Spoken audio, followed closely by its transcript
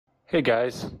Hey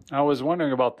guys, I was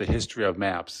wondering about the history of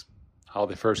maps, how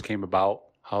they first came about,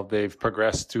 how they've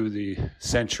progressed through the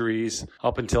centuries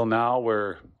up until now,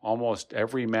 where almost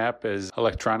every map is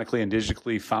electronically and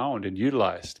digitally found and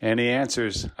utilized. Any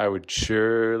answers, I would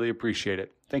surely appreciate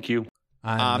it. Thank you.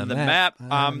 I'm the map.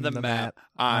 I'm the map.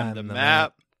 I'm the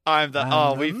map. I'm the. I'm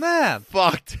Oh, the we map.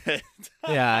 fucked it.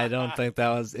 Yeah, I don't think that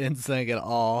was in sync at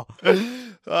all.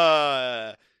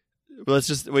 Let's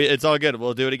just. It's all good.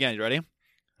 We'll do it again. You ready?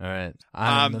 All right.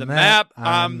 I'm the map.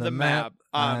 I'm the map.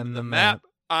 I'm the map.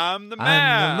 I'm the map.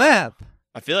 I'm the map.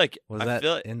 I feel like. Was I that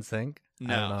feel like, in sync?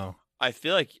 No. I don't know. I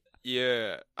feel like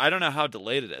you're. I don't know how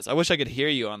delayed it is. I wish I could hear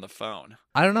you on the phone.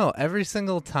 I don't know. Every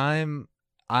single time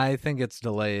I think it's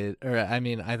delayed, or I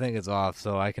think it's off,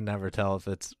 so I can never tell if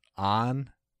it's on.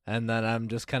 And then I'm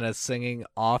just kind of singing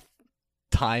off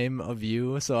time of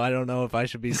you, so I don't know if I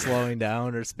should be slowing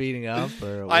down or speeding up.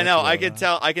 Or I know. I what's can going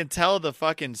tell. I can tell the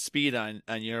fucking speed on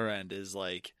your end is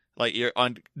like you're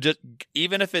on. Just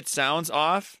even if it sounds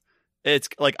off, it's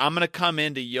like I'm gonna come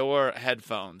into your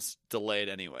headphones delayed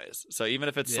anyways. So even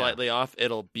if it's slightly off,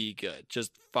 it'll be good.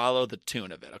 Just follow the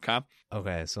tune of it, okay? on.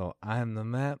 Okay, so I'm the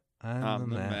map. I'm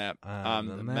the map. I'm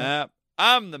the map. map.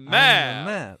 I'm the I'm map.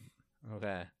 the map.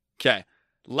 Okay. Okay.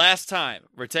 Last time,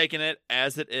 we're taking it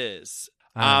as it is.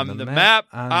 I'm the map.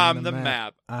 I'm the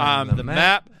map. I'm the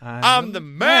map. I'm the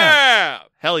map.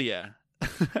 Hell yeah.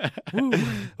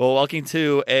 Well, welcome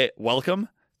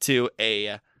to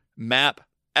a map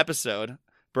episode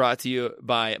brought to you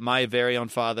by my very own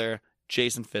father,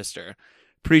 Jason Pfister.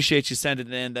 Appreciate you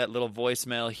sending in that little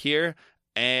voicemail here.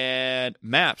 And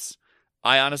maps.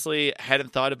 I honestly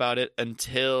hadn't thought about it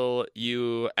until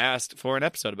you asked for an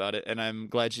episode about it, and I'm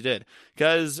glad you did.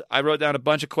 Because I wrote down a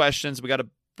bunch of questions. We got a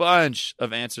bunch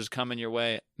of answers coming your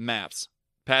way. Maps.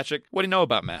 Patrick, what do you know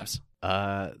about maps?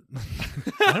 I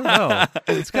don't know.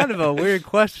 It's kind of a weird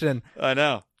question. I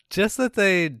know. Just that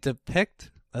they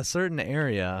depict a certain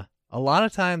area. A lot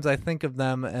of times I think of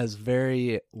them as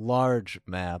very large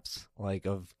maps, like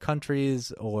of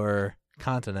countries or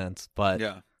continents. But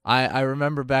Yeah. I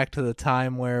remember back to the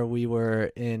time where we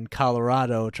were in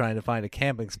Colorado trying to find a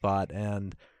camping spot,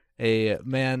 and a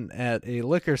man at a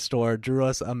liquor store drew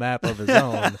us a map of his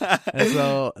own. And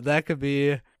so that could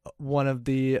be one of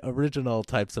the original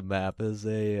types of map, is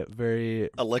a very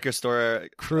A liquor store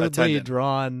crudely attendant.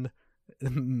 drawn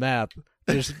map,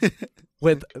 just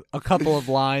with a couple of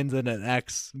lines and an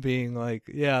X being like,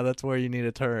 yeah, that's where you need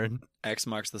to turn. X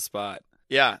marks the spot.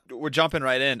 Yeah, we're jumping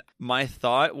right in. My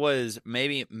thought was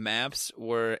maybe maps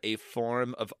were a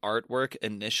form of artwork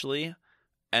initially,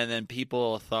 and then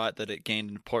people thought that it gained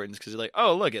importance because you're like,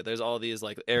 oh, look there's all these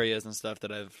like areas and stuff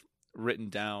that I've written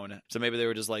down. So maybe they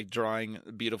were just like drawing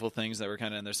beautiful things that were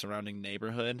kind of in their surrounding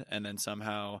neighborhood, and then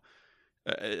somehow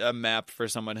a map for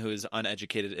someone who is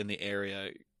uneducated in the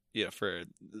area,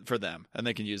 for them, and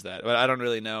they can use that. But I don't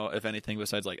really know if anything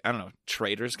besides like, I don't know,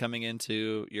 traders coming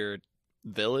into your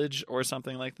village or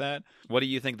something like that. What do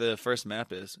you think the first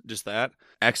map is? Just that?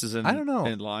 X's and, I don't know.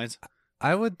 and lines?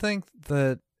 I would think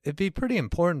that it'd be pretty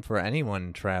important for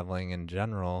anyone traveling in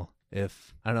general.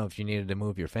 If, I don't know, if you needed to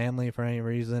move your family for any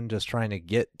reason, just trying to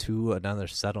get to another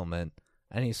settlement,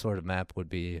 any sort of map would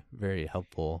be very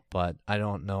helpful. But I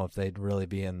don't know if they'd really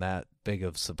be in that big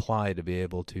of supply to be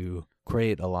able to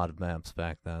create a lot of maps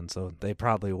back then. So they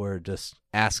probably were just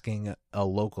asking a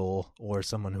local or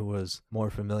someone who was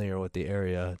more familiar with the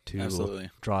area to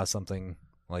Absolutely. draw something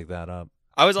like that up.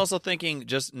 I was also thinking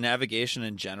just navigation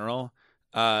in general.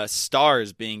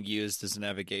 Stars being used as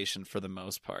navigation for the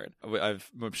most part.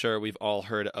 I'm sure we've all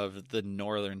heard of the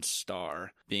Northern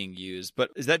Star being used,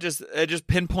 but is that it just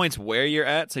pinpoints where you're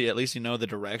at, so at least you know the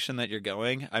direction that you're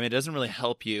going? I mean, it doesn't really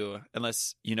help you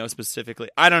unless you know specifically.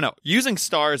 I don't know. Using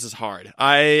stars is hard.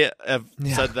 I have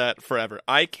said that forever.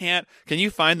 I can't. Can you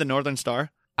find the Northern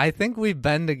Star? I think we've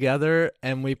been together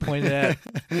and we pointed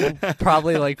at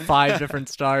probably like 5 different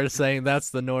stars saying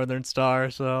that's the Northern Star,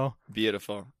 so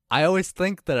Beautiful. I always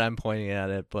think that I'm pointing at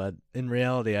it, but in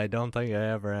reality, I don't think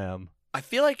I ever am. I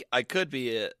feel like I could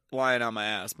be lying on my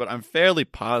ass, but I'm fairly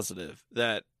positive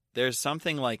that there's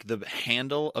something like the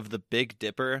handle of the Big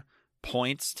Dipper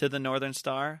points to the Northern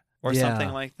Star or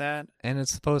something like that. And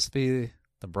it's supposed to be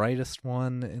the brightest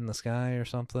one in the sky or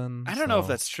something. I don't know if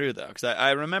that's true, though, because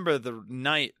I remember the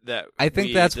night that I think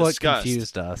we that's discussed. what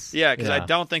confused us. Yeah, because I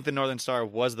don't think the Northern Star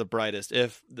was the brightest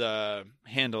if the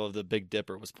handle of the Big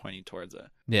Dipper was pointing towards it.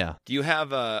 Yeah. Do you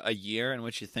have a year in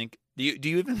which you think... Do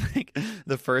you even think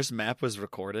the first map was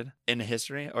recorded in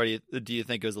history? Or do you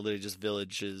think it was literally just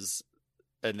villages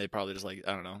and they probably just like,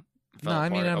 I don't know, No, I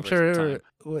mean, I'm over sure time.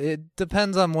 it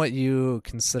depends on what you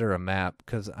consider a map,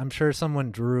 because I'm sure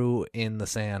someone drew in the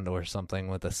sand or something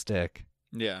with a stick.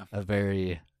 Yeah. A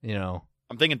very,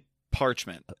 I'm thinking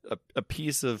parchment, a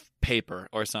piece of paper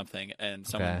or something, and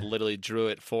someone literally drew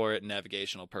it for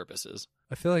navigational purposes.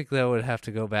 I feel like that would have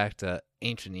to go back to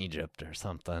ancient Egypt or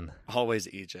something. Always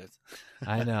Egypt.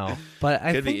 I know, but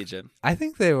Could be Egypt. I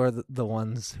think they were the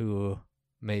ones who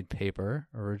made paper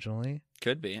originally.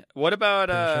 Could be. What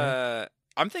about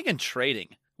I'm thinking trading.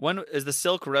 When is the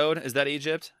Silk Road? Is that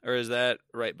Egypt or is that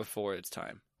right before its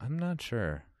time? I'm not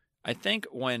sure. I think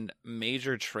when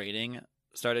major trading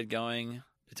started going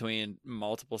between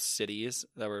multiple cities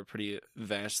that were pretty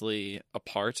vastly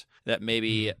apart, that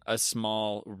maybe a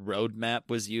small road map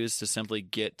was used to simply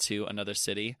get to another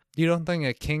city. You don't think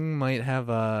a king might have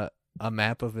a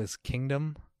map of his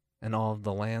kingdom and all of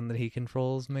the land that he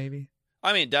controls, maybe?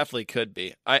 I mean, definitely could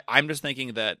be. I'm just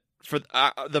thinking that for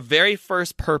the very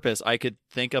first purpose I could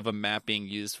think of a map being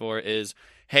used for is,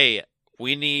 hey,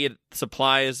 we need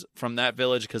supplies from that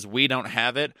village because we don't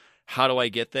have it. How do I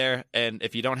get there? And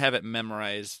if you don't have it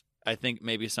memorized, I think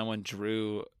maybe someone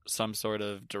drew some sort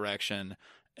of direction,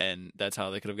 and that's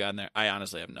how they could have gotten there. I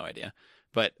honestly have no idea.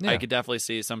 But I could definitely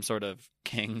see some sort of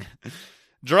king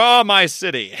draw my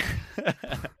city.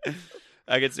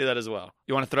 I could see that as well.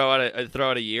 You want to throw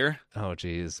out a year? Oh,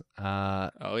 geez.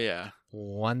 Oh, yeah.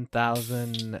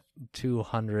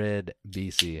 1200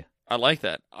 BC. I like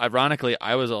that. Ironically,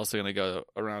 I was also going to go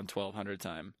around 1200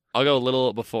 time. I'll go a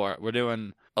little before. We're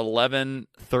doing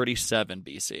 1137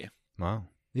 BC. Wow.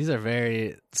 These are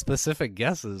very specific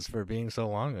guesses for being so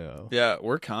long ago. Yeah,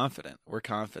 we're confident. We're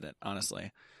confident,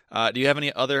 honestly. Do you have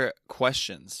any other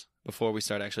questions before we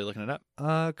start actually looking it up?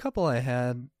 A couple I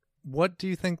had. What do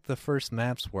you think the first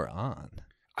maps were on?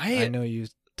 I know you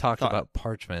talked about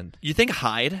parchment. You think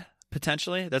hide,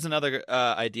 potentially? That's another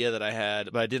idea that I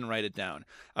had, but I didn't write it down.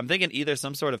 I'm thinking either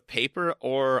some sort of paper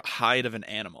or hide of an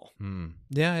animal.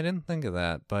 Yeah, I didn't think of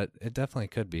that, but it definitely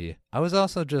could be. I was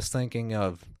also just thinking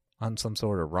of on some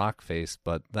sort of rock face,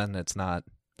 but then it's not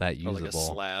that usable. Or like a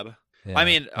slab. Yeah. I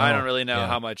mean, I don't really know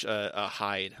how much a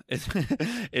hide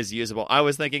is usable. I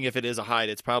was thinking if it is a hide,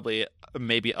 it's probably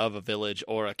maybe of a village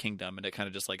or a kingdom, and it kind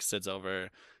of just like sits over,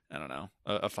 I don't know,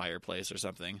 a fireplace or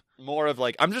something. More of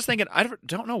like, I'm just thinking, I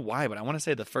don't know why, but I want to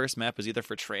say the first map was either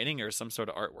for training or some sort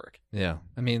of artwork. Yeah.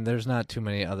 I mean, there's not too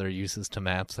many other uses to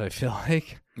maps, I feel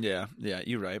like. Yeah,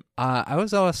 you're right. I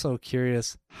was also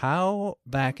curious how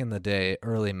back in the day,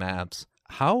 early maps,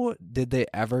 how did they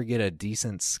ever get a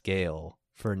decent scale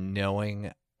for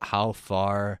knowing how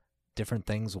far different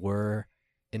things were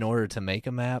in order to make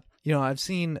a map? You know, I've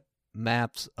seen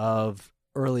maps of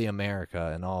early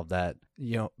America and all of that,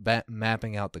 you know,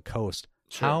 mapping out the coast.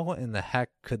 Sure. How in the heck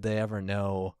could they ever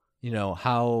know, you know,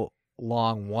 how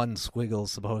long one squiggle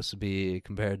is supposed to be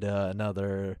compared to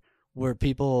another? Were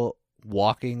people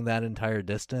walking that entire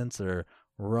distance or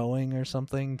rowing or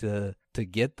something to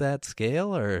get that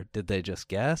scale, or did they just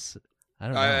guess? I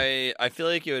don't know. I feel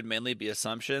like it would mainly be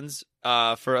assumptions.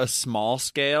 For a small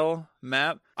scale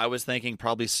map, I was thinking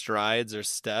probably strides or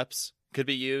steps could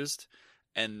be used.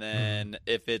 And then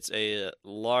if it's a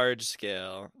large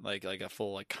scale, like a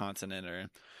full like continent or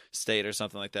state or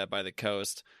something like that by the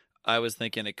coast, I was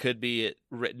thinking it could be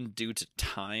written due to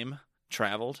time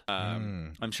traveled.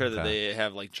 I'm sure that they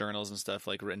have like journals and stuff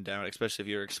like written down, especially if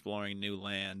you're exploring new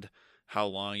land, how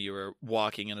long you were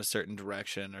walking in a certain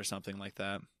direction or something like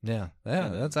that. Yeah,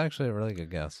 that's actually a really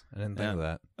good guess. I didn't think of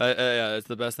that. Yeah, that's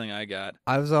the best thing I got.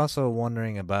 I was also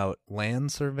wondering about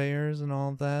land surveyors and all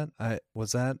of that.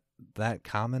 Was that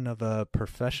common of a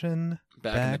profession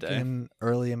back in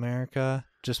early America?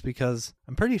 Just because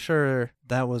I'm pretty sure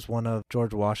that was one of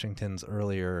George Washington's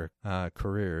earlier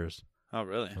careers. Oh,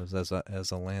 really? Was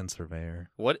as a land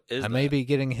surveyor. What is that? I may be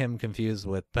getting him confused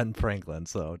with Ben Franklin,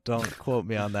 so don't quote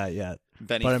me on that yet.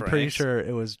 But I'm pretty sure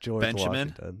it was George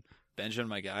Washington. Benjamin,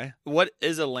 my guy. What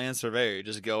is a land surveyor? You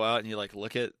just go out and you like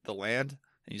look at the land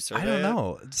and you survey I don't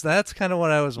know. That's kind of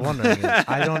what I was wondering.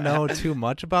 I don't know too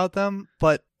much about them,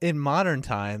 but in modern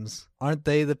times, aren't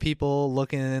they the people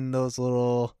looking in those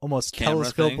little almost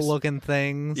telescope-looking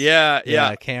things?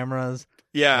 Yeah, cameras.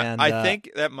 Yeah, and, I think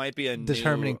that might be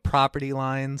determining property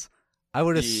lines. I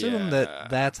would assume that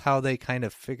that's how they kind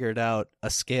of figured out a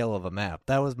scale of a map.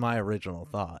 That was my original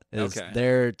thought.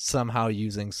 They're somehow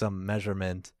using some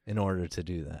measurement in order to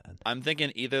do that. I'm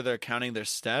thinking either they're counting their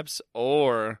steps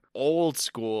or old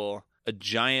school, a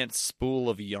giant spool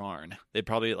of yarn. They'd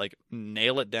probably like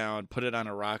nail it down, put it on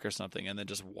a rock or something, and then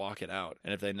just walk it out.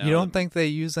 And if they know, you don't think they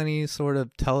use any sort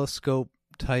of telescope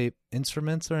type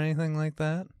instruments or anything like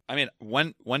that? I mean,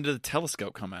 when did the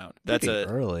telescope come out? Pretty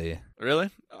early. Really?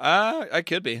 I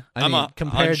could be. I mean,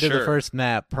 compared to the unsure. first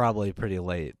map, probably pretty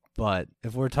late. But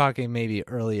if we're talking maybe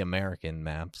early American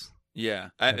maps, Yeah,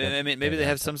 I mean, maybe they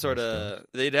have some sort of.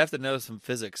 They'd have to know some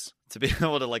physics to be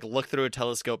able to like look through a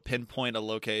telescope, pinpoint a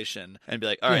location, and be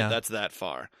like, "All right, that's that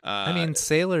far." I mean,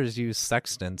 sailors use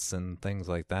sextants and things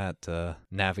like that to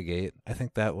navigate. I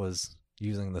think that was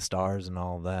using the stars and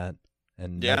all of that,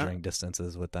 and measuring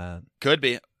distances with that. Could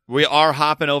be. We are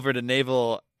hopping over to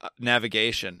naval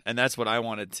navigation, and that's what I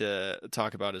wanted to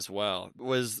talk about as well.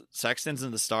 Was sextants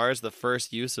and the stars the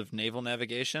first use of naval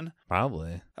navigation?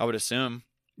 Probably. I would assume.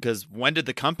 Because when did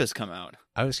the compass come out?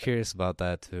 I was curious about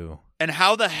that too. And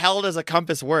how the hell does a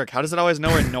compass work? How does it always know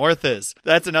where north is?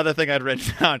 That's another thing I'd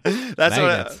written down. That's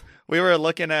magnets. what we were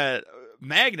looking at.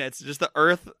 Magnets, just the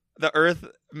earth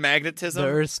magnetism. The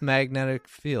Earth's magnetic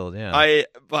field, yeah.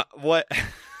 But what?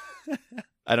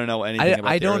 I don't know anything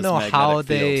about I the don't Earth's know magnetic how field.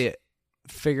 they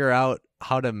figure out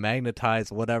how to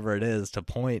magnetize whatever it is to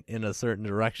point in a certain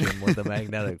direction with the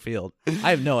magnetic field.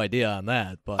 I have no idea on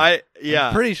that, but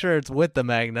I'm pretty sure it's with the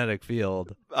magnetic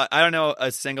field. I don't know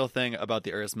a single thing about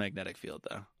the Earth's magnetic field,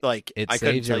 though. Like, it I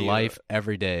couldn't saves your tell you. life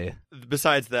every day.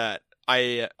 Besides that,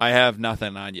 I have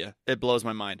nothing on you. It blows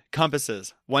my mind.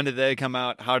 Compasses. When did they come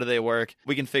out? How do they work?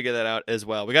 We can figure that out as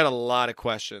well. We got a lot of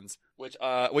questions, which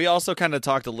we also kind of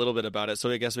talked a little bit about it, so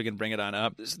I guess we can bring it on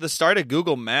up. The start of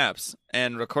Google Maps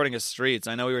and recording of streets.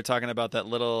 I know we were talking about that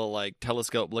little like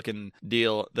telescope-looking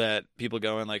deal that people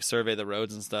go and like survey the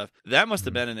roads and stuff. That must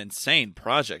have been an insane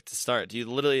project to start. Do you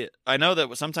literally? I know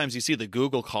that sometimes you see the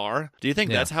Google car. Do you think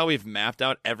that's how we've mapped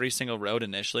out every single road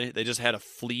initially? They just had a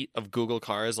fleet of Google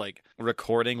cars like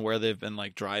recording where they've been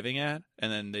like driving at,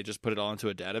 and then they just put it all into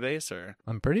a database. Or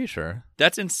I'm pretty sure.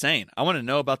 That's insane. I want to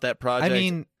know about that project. I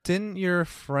mean, didn't your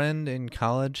friend in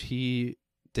college, he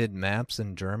did maps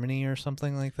in Germany or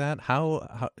something like that?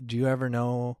 How do you ever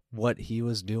know what he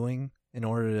was doing in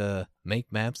order to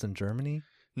make maps in Germany?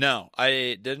 No,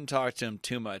 I didn't talk to him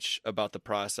too much about the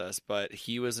process, but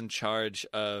he was in charge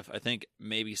of, I think,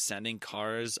 maybe sending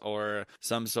cars or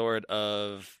some sort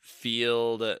of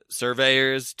field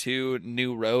surveyors to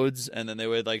new roads, and then they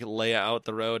would like lay out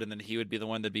the road, and then he would be the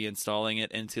one to be installing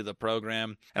it into the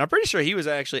program. And I'm pretty sure he was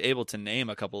actually able to name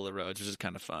a couple of the roads, which is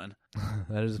kind of fun.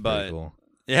 That is pretty cool.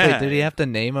 Yeah. Wait, did he have to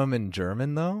name them in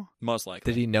German, though? Most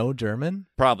likely. Did he know German?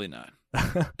 Probably not.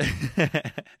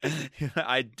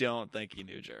 I don't think he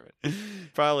knew German.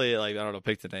 Probably, like, I don't know,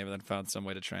 picked the name and then found some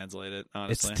way to translate it,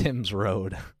 honestly. It's Tim's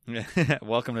Road.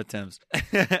 Welcome to Tim's.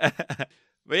 But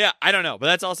yeah, I don't know. But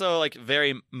that's also, like,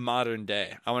 very modern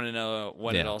day. I want to know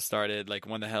when it all started, like,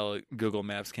 when the hell Google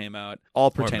Maps came out.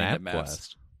 All pertaining to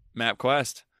maps.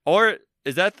 MapQuest. Or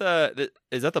is that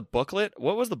the booklet?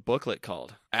 What was the booklet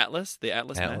called? Atlas? The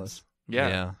Atlas Maps?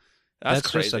 Yeah. That's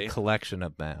crazy. Just a collection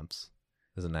of maps.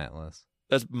 Is an atlas.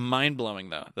 That's mind-blowing,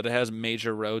 though, that it has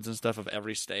major roads and stuff of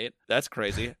every state. That's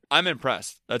crazy. I'm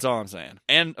impressed. That's all I'm saying.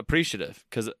 And appreciative,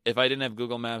 because if I didn't have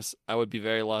Google Maps, I would be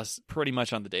very lost pretty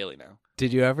much on the daily now.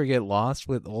 Did you ever get lost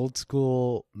with old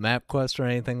school MapQuest or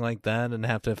anything like that and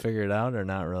have to figure it out, or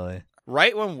not really?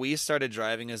 Right when we started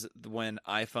driving is when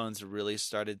iPhones really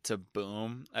started to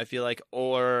boom, I feel like.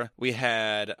 Or we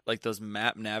had like those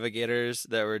map navigators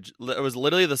that were, it was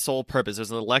literally the sole purpose. It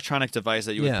was an electronic device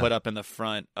that you would put up in the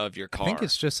front of your car. I think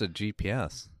it's just a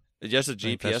GPS. Just a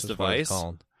GPS device?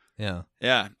 Called. Yeah.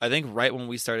 Yeah. I think right when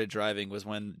we started driving was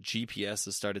when GPS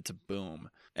has started to boom.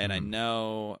 And I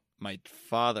know my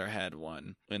father had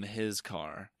one in his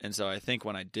car. And so I think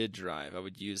when I did drive, I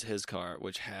would use his car,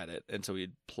 which had it. And so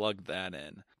we'd plug that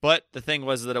in. But the thing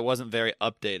was that it wasn't very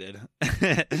updated.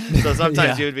 So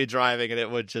sometimes you would be driving and it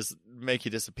would just make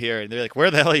you disappear. And they'd be like, where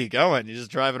the hell are you going? You're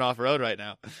just driving off road right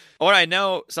now. Or I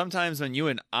know sometimes when you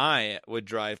and I would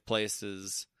drive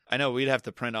places, I know we'd have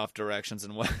to print off directions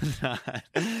and whatnot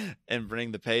and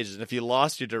bring the pages. And if you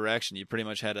lost your direction, you pretty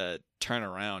much had to turn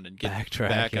around and get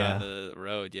back on the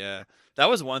road. Yeah. That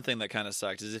was one thing that kind of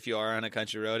sucked, is if you are on a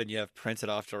country road and you have printed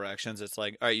off directions, it's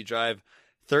like, all right, you drive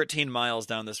 13 miles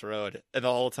down this road. And the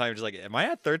whole time you're just like, am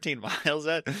I at 13 miles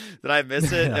yet? Did I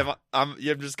miss it? I'm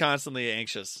just constantly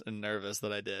anxious and nervous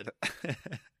that I did.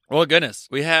 Well, goodness,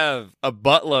 we have a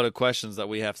buttload of questions that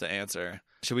we have to answer.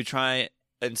 Should we try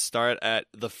and start at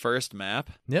the first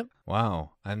map? Yep.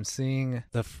 Wow. I'm seeing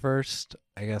the first,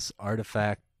 I guess,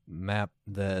 artifact map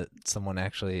that someone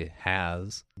actually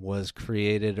has was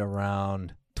created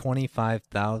around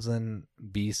 25,000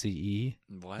 BCE.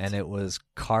 What? And it was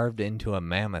carved into a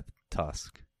mammoth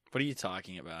tusk. What are you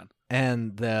talking about?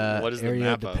 And the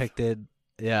area depicted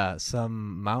Yeah,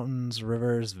 some mountains,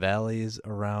 rivers, valleys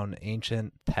around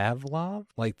ancient Pavlov,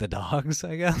 like the dogs,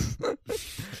 I guess.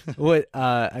 What?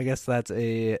 I guess that's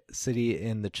a city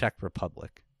in the Czech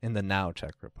Republic, in the now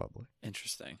Czech Republic.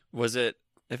 Interesting. Was it?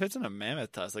 If it's in a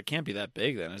mammoth tusk, it can't be that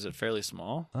big. Then is it fairly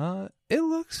small? It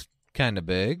looks kind of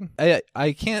big.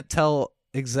 I can't tell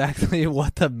exactly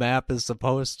what the map is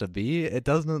supposed to be. It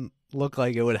doesn't look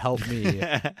like it would help me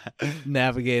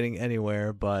navigating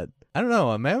anywhere, but I don't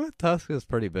know. A mammoth tusk is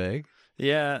pretty big.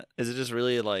 Yeah. Is it just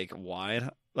really like wide?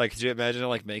 Like, could you imagine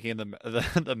like making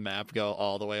the map go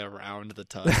all the way around the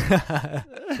tusk?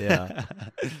 Yeah.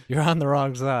 You're on the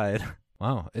wrong side.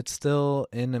 Wow, it's still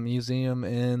in a museum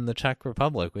in the Czech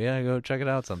Republic. We gotta go check it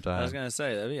out sometime. I was gonna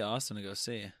say that'd be awesome to go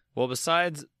see. Well,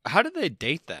 besides, how did they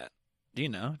date that? Do you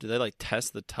know? Did they like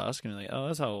test the tusk and be like, oh,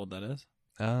 that's how old that is?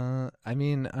 I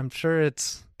mean, I'm sure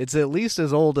it's at least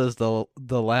as old as the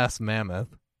last mammoth.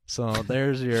 So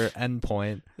there's your end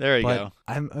point. There you go.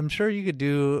 I'm sure you could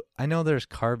do. I know there's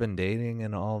carbon dating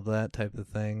and all of that type of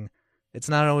thing. It's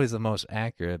not always the most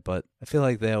accurate, but I feel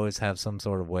like they always have some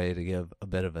sort of way to give a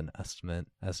bit of an estimate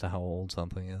as to how old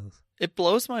something is. It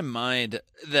blows my mind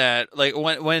that like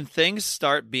when things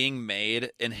start being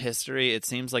made in history, it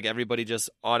seems like everybody just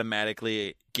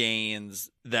automatically gains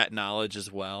that knowledge as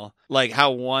well. Like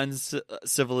how one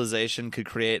civilization could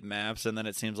create maps, and then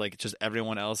it seems like just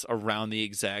everyone else around the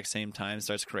exact same time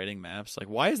starts creating maps. Like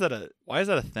why is that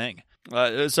a thing?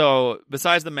 So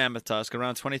besides the mammoth tusk,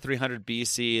 around 2300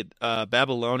 BC,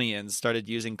 Babylonians started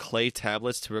using clay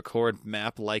tablets to record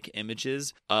map-like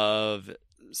images of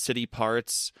city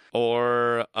parts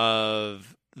or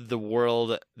of the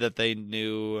world that they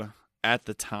knew at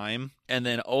the time. And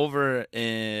then over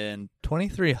in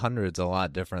 2300 is a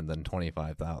lot different than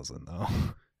 25,000 though.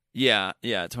 Yeah,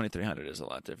 2300 is a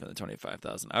lot different than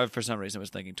 25,000. I, for some reason, was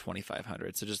thinking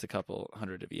 2500, so just a couple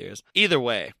hundred of years. Either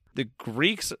way, the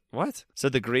Greeks, what? So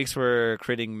the Greeks were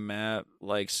creating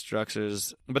map-like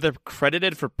structures, but they're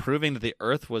credited for proving that the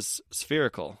Earth was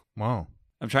spherical. Wow.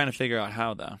 I'm trying to figure out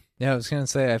how, though. Yeah, I was going to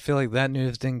say, I feel like that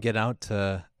news didn't get out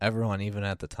to everyone even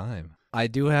at the time. I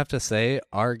do have to say,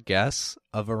 our guess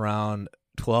of around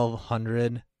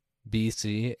 1200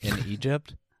 BC in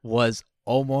Egypt was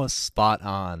almost spot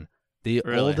on. The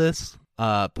oldest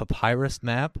papyrus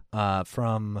map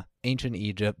from ancient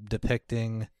Egypt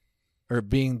depicting, or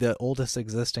being the oldest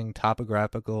existing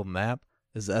topographical map,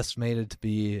 is estimated to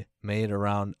be made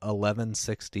around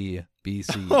 1160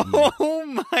 BCE.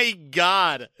 Oh my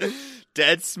god.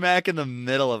 Dead smack in the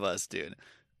middle of us, dude.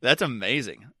 That's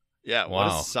amazing. Yeah, what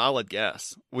a solid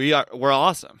guess. We're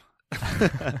awesome.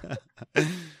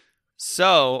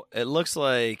 So, it looks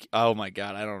like, oh my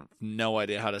god, I don't no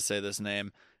idea how to say this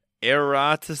name.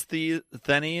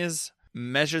 Eratosthenes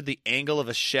measured the angle of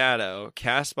a shadow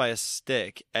cast by a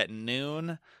stick at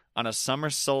noon on a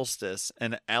summer solstice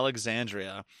in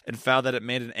Alexandria and found that it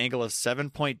made an angle of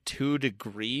 7.2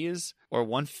 degrees or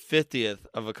 1/50th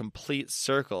of a complete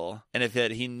circle. And if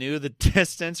he knew the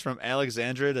distance from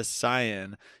Alexandria to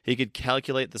Sion, he could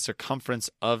calculate the circumference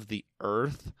of the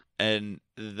Earth. And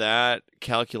that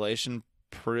calculation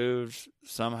proved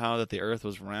somehow that the Earth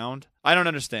was round. I don't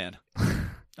understand.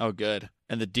 Oh, good.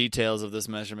 And the details of this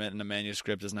measurement in the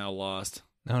manuscript is now lost.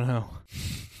 No.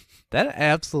 That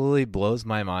absolutely blows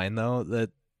my mind, though, that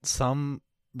some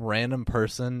random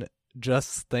person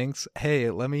just thinks, hey,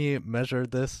 let me measure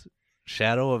this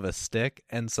shadow of a stick,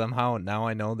 and somehow now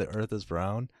I know the Earth is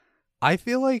round. I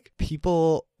feel like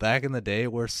people back in the day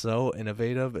were so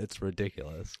innovative, it's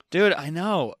ridiculous. Dude, I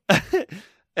know.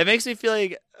 It makes me feel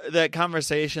like that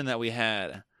conversation that we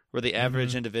had where the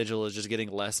average individual is just getting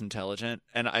less intelligent,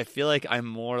 and I feel like I'm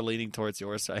more leaning towards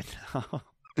your side now.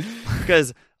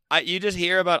 Because you just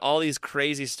hear about all these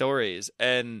crazy stories,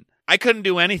 and I couldn't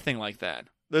do anything like that.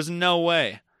 There's no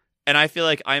way. And I feel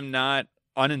like I'm not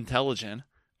unintelligent.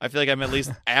 I feel like I'm at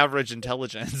least average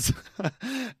intelligence.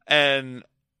 And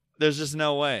there's just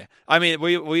no way. I mean,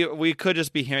 we could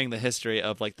just be hearing the history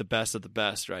of like the best of the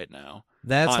best right now.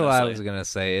 That's honestly. what I was going to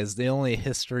say, is the only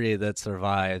history that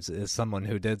survives is someone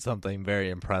who did something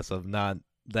very impressive, not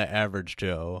the average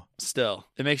Joe. Still,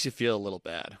 it makes you feel a little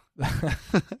bad.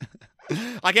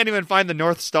 I can't even find the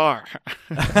North Star.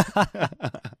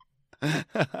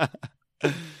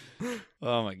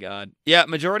 Oh my god. Yeah,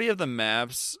 majority of the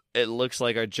maps, it looks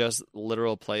like, are just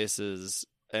literal places,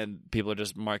 and people are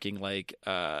just marking like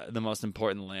the most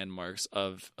important landmarks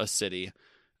of a city,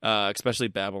 especially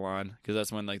Babylon, because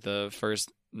that's when like the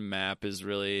first map is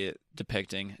really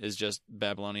depicting is just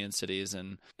Babylonian cities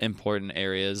and important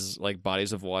areas like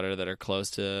bodies of water that are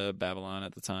close to Babylon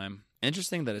at the time.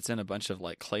 Interesting that it's in a bunch of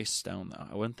like clay stone, though.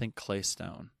 I wouldn't think clay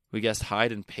stone. We guessed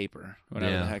hide and paper,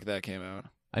 whenever the heck that came out.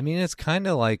 I mean, it's kind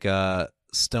of like a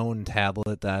stone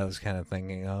tablet that I was kind of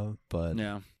thinking of, but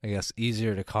I guess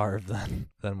easier to carve than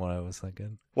what I was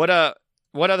thinking. What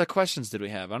other questions did we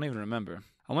have? I don't even remember.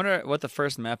 I wonder what the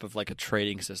first map of like a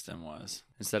trading system was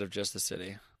instead of just the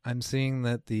city. I'm seeing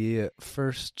that the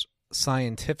first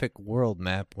scientific world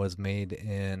map was made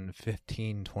in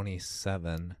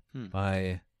 1527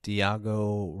 by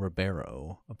Diogo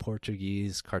Ribeiro, a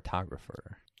Portuguese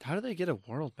cartographer. How do they get a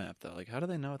world map, though? Like, how do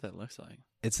they know what that looks like?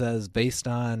 It says based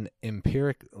on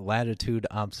empiric latitude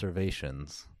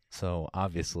observations. So,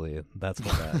 obviously, that's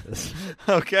what that is.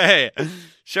 Okay.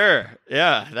 Sure.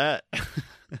 Yeah, that.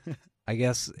 I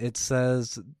guess it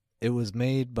says it was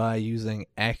made by using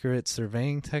accurate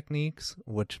surveying techniques,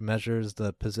 which measures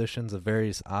the positions of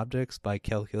various objects by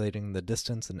calculating the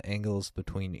distance and angles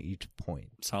between each point.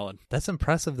 Solid. That's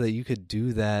impressive that you could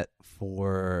do that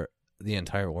for the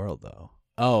entire world, though.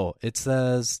 Oh, it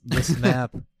says this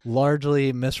map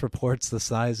largely misreports the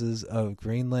sizes of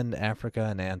Greenland, Africa,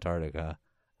 and Antarctica.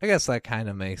 I guess that kind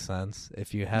of makes sense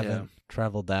if you haven't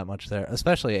traveled that much there,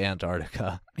 especially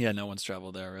Antarctica. Yeah, no one's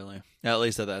traveled there, really. At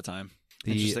least at that time.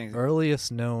 The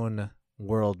earliest known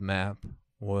world map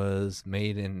was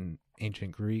made in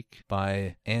ancient Greek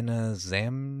by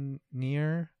Anaxander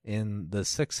in the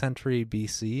 6th century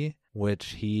BC, which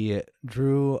he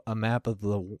drew a map of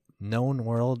the known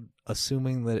world,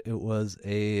 assuming that it was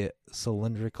a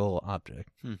cylindrical object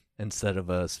instead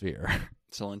of a sphere.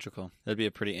 Cylindrical. That'd be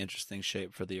a pretty interesting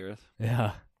shape for the Earth.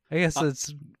 Yeah. I guess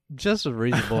it's just as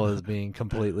reasonable as being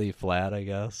completely flat, I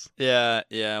guess.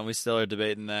 Yeah, we still are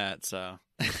debating that, so.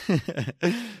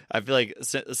 I feel like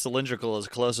cylindrical is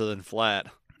closer than flat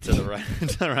to the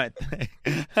right thing.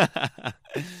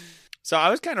 So I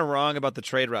was kind of wrong about the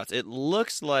trade routes. It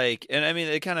looks like, and I mean,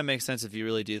 it kind of makes sense if you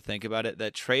really do think about it,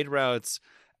 that trade routes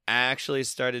actually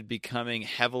started becoming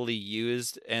heavily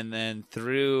used, and then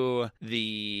through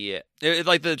the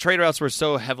trade routes were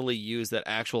so heavily used that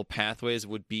actual pathways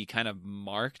would be kind of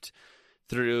marked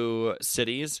through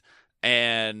cities,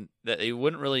 and that you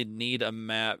wouldn't really need a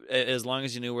map as long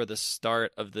as you knew where the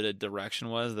start of the direction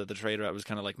was, that the trade route was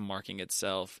kind of like marking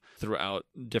itself throughout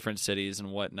different cities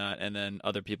and whatnot, and then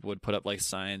other people would put up like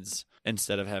signs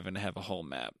instead of having to have a whole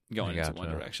map going into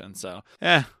one direction. So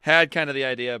had kind of the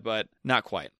idea, but not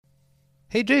quite.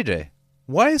 Hey JJ,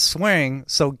 why is swearing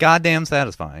so goddamn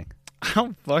satisfying? I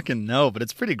don't fucking know, but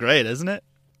it's pretty great, isn't it?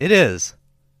 It is,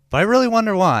 but I really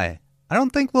wonder why. I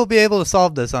don't think we'll be able to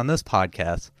solve this on this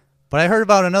podcast, but I heard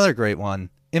about another great one,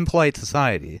 Impolite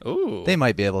Society. Ooh. They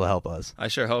might be able to help us. I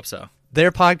sure hope so.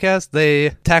 Their podcast, they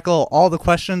tackle all the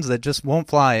questions that just won't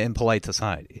fly in polite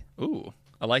society. Ooh,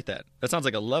 I like that. That sounds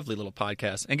like a lovely little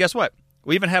podcast. And guess what?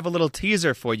 We even have a little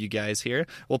teaser for you guys here.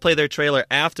 We'll play their trailer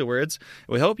afterwards.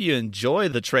 We hope you enjoy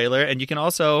the trailer, and you can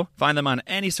also find them on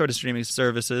any sort of streaming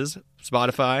services,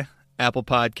 Spotify, Apple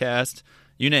Podcast,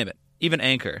 you name it, even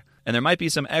Anchor. And there might be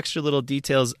some extra little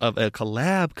details of a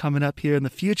collab coming up here in the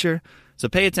future. So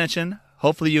pay attention.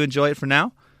 Hopefully you enjoy it for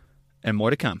now, and more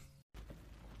to come.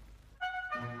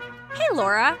 Hey,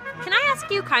 Laura, can I ask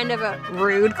you kind of a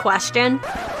rude question?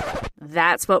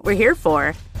 That's what we're here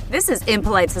for. This is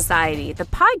Impolite Society, the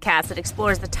podcast that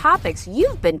explores the topics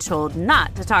you've been told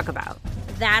not to talk about.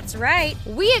 That's right.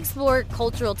 We explore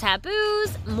cultural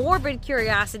taboos, morbid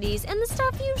curiosities, and the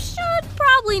stuff you should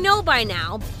probably know by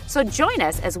now. So join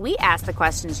us as we ask the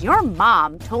questions your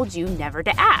mom told you never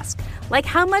to ask. Like,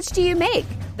 how much do you make?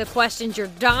 The questions you're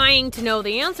dying to know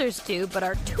the answers to, but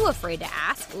are too afraid to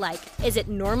ask, like, is it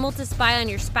normal to spy on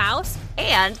your spouse?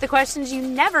 And the questions you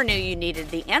never knew you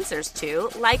needed the answers to,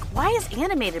 like, why is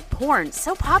animated porn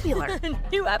so popular?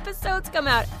 New episodes come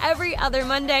out every other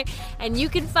Monday, and you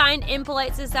can find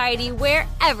Impolite Society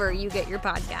wherever you get your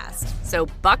podcast. So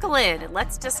buckle in and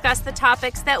let's discuss the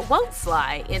topics that won't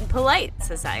fly in polite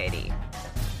society.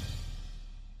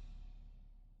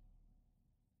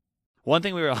 One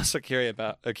thing we were also curious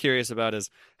about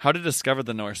is how to discover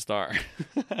the North Star.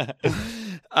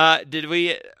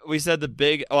 We said the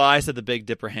big, well, I said the Big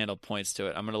Dipper handle points to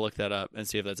it. I'm going to look that up and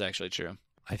see if that's actually true.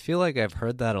 I feel like I've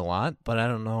heard that a lot, but I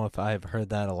don't know if I've heard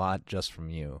that a lot just from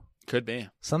you. Could be.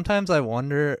 Sometimes I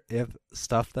wonder if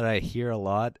stuff that I hear a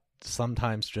lot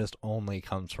sometimes just only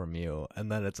comes from you,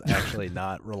 and then it's actually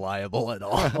not reliable at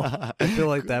all. I feel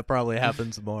like that probably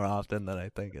happens more often than I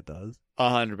think it does.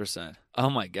 100%. Oh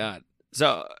my God.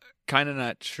 So, kind of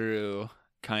not true,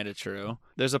 kind of true.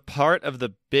 There's a part of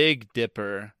the Big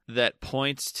Dipper that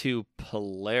points to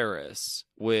Polaris,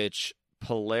 which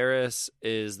Polaris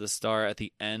is the star at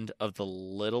the end of the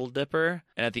Little Dipper,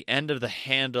 and at the end of the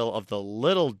handle of the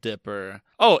Little Dipper.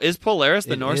 Oh, is Polaris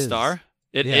the North Star?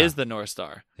 It is the North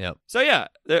Star. Yep. So yeah,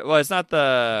 it's not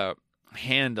the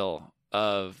handle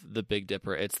of the Big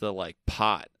Dipper. It's the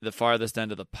pot. The farthest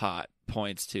end of the pot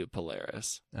points to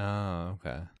Polaris. Oh,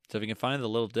 okay. So if you can find the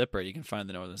Little Dipper, you can find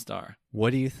the Northern Star.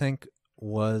 What do you think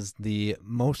was the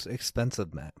most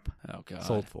expensive map Oh god.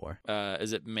 sold for?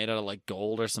 Is it made out of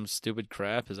gold or some stupid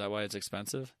crap? Is that why it's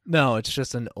expensive? No, it's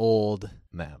just an old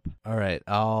map. All right,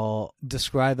 I'll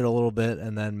describe it a little bit,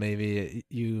 and then maybe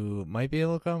you might be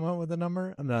able to come up with a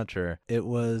number. I'm not sure. It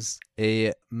was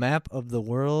a map of the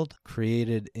world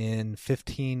created in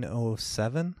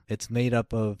 1507. It's made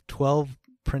up of 12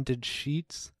 printed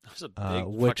sheets, That was a big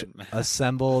which fucking map.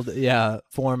 assembled,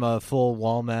 form a full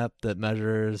wall map that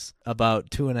measures about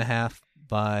 2.5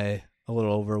 by a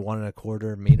little over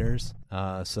 1.25 meters.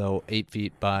 So 8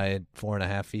 feet by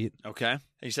 4.5 feet. Okay.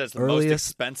 You said it's the most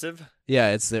expensive?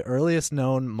 Yeah, it's the earliest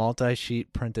known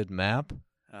multi-sheet printed map,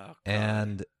 Oh, God.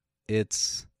 and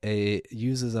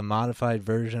uses a modified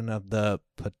version of the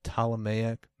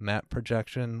Ptolemaic map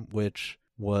projection, which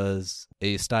was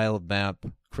a style of map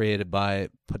created by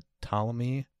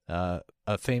Ptolemy, a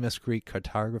famous Greek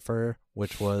cartographer,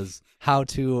 which was how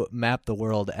to map the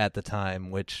world at the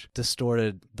time, which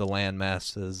distorted the land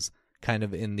masses kind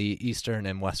of in the eastern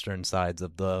and western sides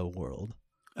of the world.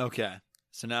 Okay.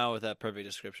 So now with that perfect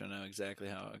description, I know exactly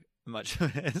how much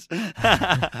it is.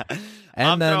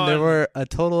 And then there were a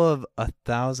total of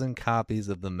 1,000 copies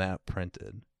of the map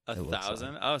printed.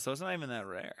 1,000? Oh, so it's not even that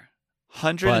rare.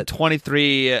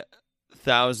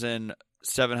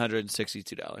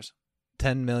 $123,762.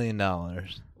 $10 million.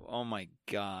 Oh my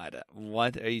God.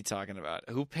 What are you talking about?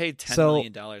 Who paid $10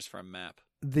 million for a map?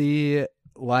 The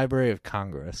Library of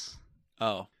Congress.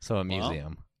 Oh. So a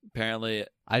museum. Apparently.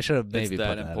 I should have maybe that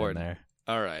put that important. in there.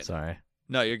 All right. Sorry.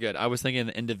 No, you're good. I was thinking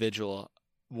an individual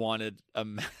wanted that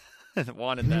map.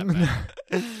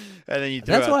 And then you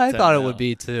threw That's out what I 10 thought mil. it would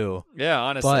be too. Yeah,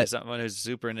 honestly, But- someone who's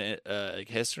super into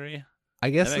history. I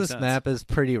guess That makes this sense. map is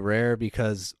pretty rare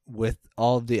because with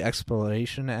all of the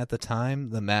exploration at the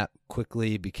time, the map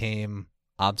quickly became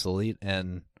obsolete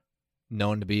and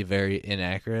known to be very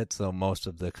inaccurate, so most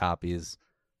of the copies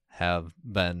have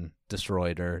been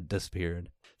destroyed or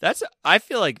disappeared. I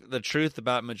feel like the truth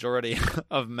about majority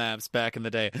of maps back in the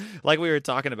day, like we were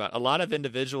talking about, a lot of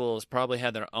individuals probably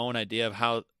had their own idea of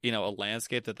how, a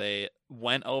landscape that they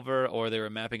went over or they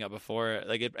were mapping out before.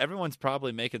 Everyone's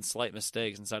probably making slight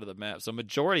mistakes inside of the map. So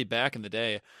majority back in the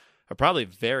day are probably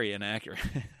very inaccurate.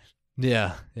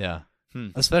 Yeah.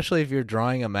 Especially if you're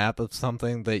drawing a map of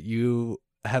something that you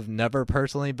have never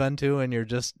personally been to and you're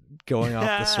just going off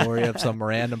the story of some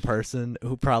random person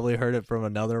who probably heard it from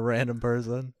another random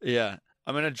person. Yeah.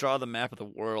 I'm going to draw the map of the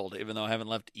world, even though I haven't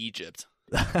left Egypt.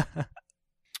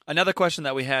 Another question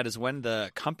that we had is when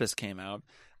the compass came out.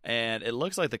 And it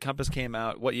looks like the compass came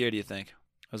out. What year do you think?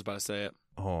 I was about to say it.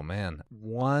 Oh, man.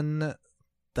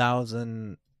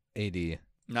 1000 AD.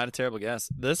 Not a terrible guess.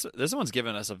 This one's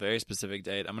giving us a very specific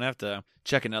date. I'm going to have to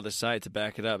check another site to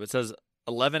back it up. It says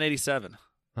 1187.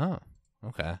 Oh,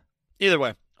 okay. Either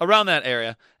way, around that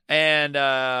area. And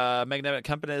magnetic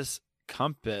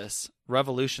compass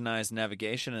revolutionized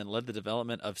navigation and led the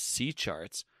development of sea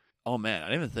charts. Oh, man, I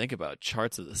didn't even think about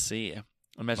charts of the sea.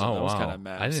 Imagine those kind of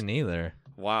maps. I didn't either.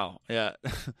 Wow. Yeah.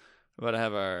 We're about to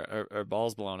have our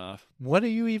balls blown off. What do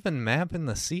you even map in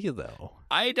the sea, though?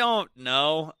 I don't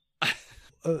know.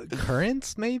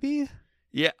 Currents, maybe?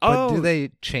 Yeah. But do they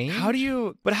change? How do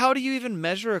you even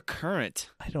measure a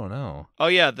current? I don't know. Oh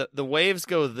yeah, the waves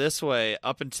go this way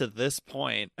up until this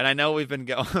point, and I know we've been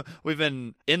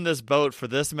in this boat for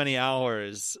this many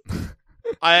hours.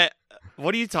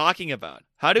 What are you talking about?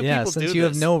 How do people do this? Yeah, since you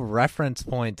have no reference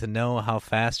point to know how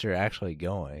fast you're actually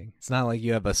going. It's not like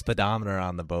you have a speedometer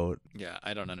on the boat. Yeah,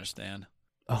 I don't understand.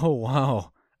 Oh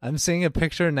wow. I'm seeing a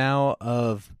picture now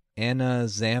of Anna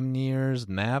Zamnier's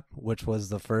map, which was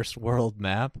the first world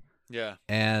map. Yeah.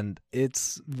 And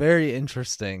it's very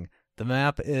interesting. The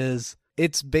map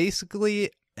it's basically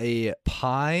a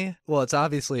pie. Well, it's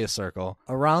obviously a circle.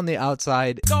 Around the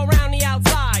outside. Go round the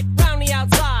outside, round the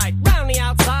outside, round the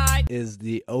outside. Is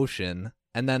the ocean.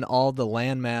 And then all the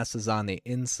landmass is on the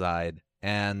inside.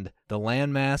 And the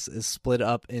landmass is split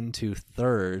up into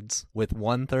thirds, with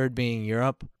 1/3 being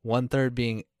Europe, 1/3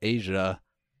 being Asia,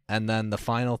 and then the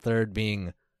final third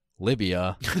being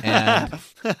Libya, and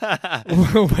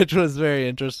which was very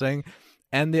interesting.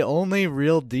 And the only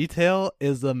real detail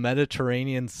is the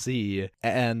Mediterranean Sea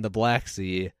and the Black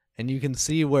Sea, and you can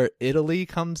see where Italy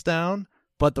comes down,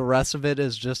 but the rest of it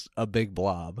is just a big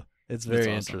blob. It's very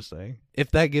awesome. interesting.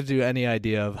 If that gives you any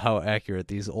idea of how accurate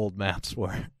these old maps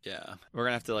were. Yeah. We're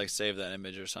going to have to like save that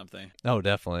image or something. Oh,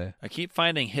 definitely. I keep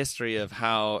finding history of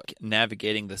how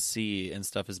navigating the sea and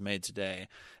stuff is made today.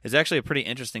 It's actually a pretty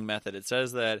interesting method. It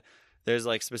says that there's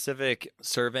like specific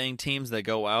surveying teams that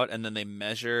go out and then they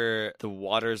measure the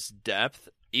water's depth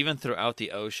even throughout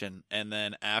the ocean. And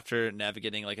then after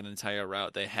navigating like an entire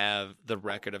route, they have the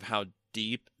record of how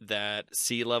deep that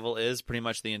sea level is pretty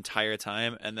much the entire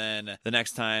time. And then the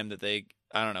next time that they,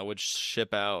 I don't know, would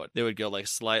ship out, they would go like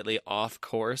slightly off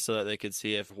course so that they could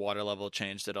see if water level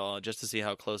changed at all, just to see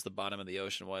how close the bottom of the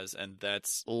ocean was. And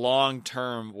that's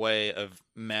long-term way of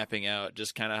mapping out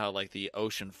just kind of how like the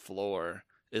ocean floor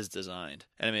is designed.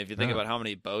 And I mean, if you think about how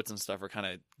many boats and stuff are kind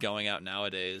of going out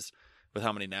nowadays with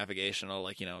how many navigational,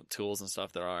 like, you know, tools and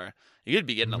stuff there are, you could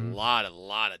be getting a lot of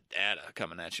data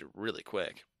coming at you really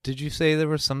quick. Did you say there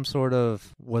was some sort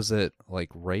of, was it like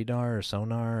radar or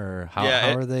sonar, or how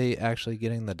are they actually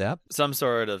getting the depth? Some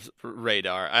sort of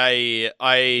radar.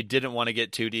 I didn't want to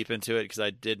get too deep into it because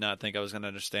I did not think I was going to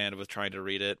understand with trying to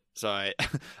read it. So I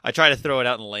try to throw it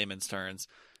out in layman's terms.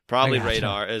 Probably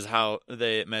radar is how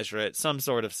they measure it. Some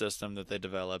sort of system that they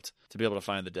developed to be able to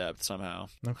find the depth somehow.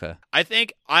 Okay. I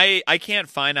think I can't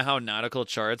find how nautical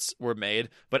charts were made,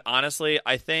 but honestly,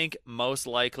 I think most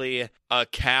likely a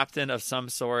captain of some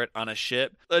sort on a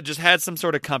ship just had some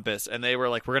sort of compass, and they were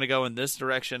like, we're going to go in this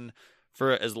direction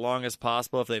for as long as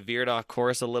possible. If they veered off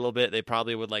course a little bit, they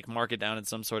probably would like mark it down in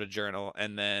some sort of journal.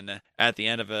 And then at the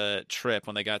end of a trip,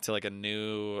 when they got to like a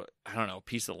new, I don't know,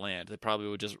 piece of land, they probably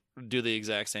would just do the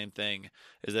exact same thing.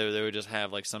 Is they would just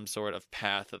have like some sort of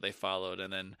path that they followed.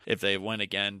 And then if they went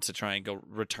again to try and go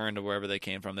return to wherever they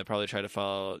came from, they probably try to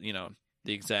follow, you know,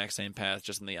 the exact same path,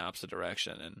 just in the opposite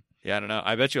direction. And yeah, I don't know.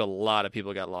 I bet you a lot of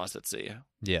people got lost at sea.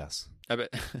 Yes. I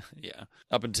bet, yeah.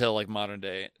 Up until like modern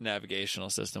day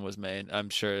navigational system was made, I'm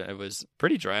sure it was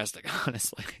pretty drastic,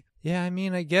 honestly. Yeah, I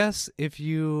mean, I guess if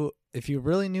you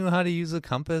really knew how to use a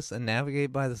compass and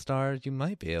navigate by the stars, you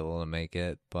might be able to make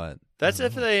it. But that's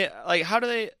if they like. How do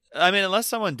they? I mean, unless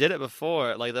someone did it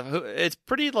before, like it's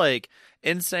pretty like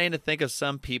insane to think of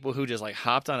some people who just like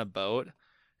hopped on a boat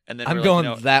and then I'm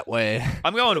going that way.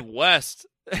 I'm going west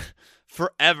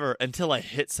forever until I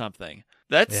hit something.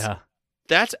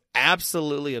 That's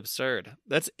absolutely absurd.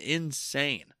 That's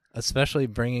insane. Especially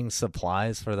bringing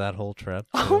supplies for that whole trip.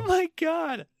 Too. Oh my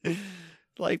God.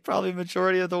 Like probably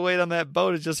majority of the weight on that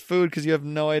boat is just food because you have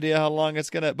no idea how long it's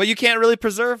going to, but you can't really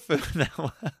preserve food that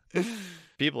way.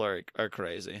 People are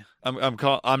crazy. I'm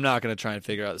not going to try and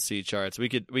figure out the sea charts. We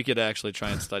could actually try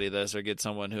and study this or get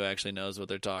someone who actually knows what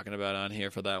they're talking about on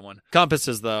here for that one.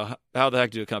 Compasses though. How the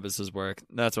heck do compasses work?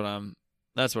 That's what I'm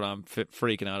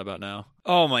freaking out about now.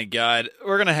 Oh my God.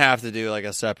 We're going to have to do like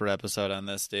a separate episode on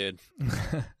this, dude.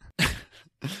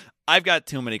 I've got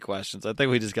too many questions. I think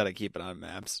we just got to keep it on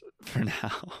maps for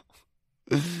now.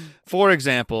 For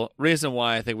example, reason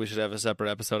why I think we should have a separate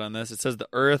episode on this. It says the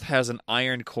Earth has an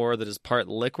iron core that is part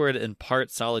liquid and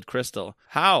part solid crystal.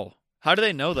 How? How do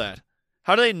they know that?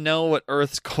 How do they know what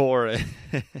Earth's core is?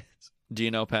 Do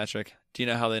you know, Patrick? Do you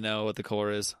know how they know what the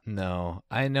core is? No.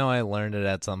 I know I learned it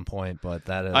at some point, but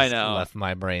that has left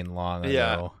my brain long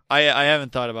ago. Yeah. I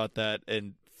haven't thought about that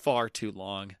in far too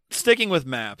long. Sticking with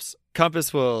maps,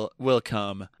 Compass will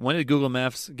come. When did Google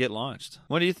Maps get launched?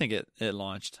 When do you think it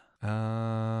launched?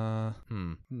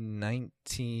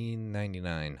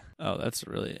 1999. Oh, that's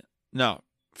really... No.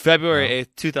 February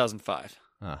 8th, 2005.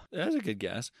 That's a good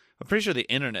guess. I'm pretty sure the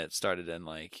internet started in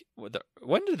like...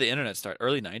 When did the internet start?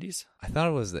 Early 90s? I thought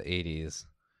it was the 80s.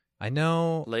 I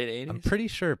know... Late 80s? I'm pretty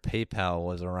sure PayPal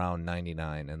was around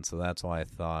 99, and so that's why I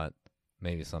thought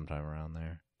maybe sometime around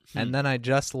there. And then I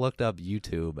just looked up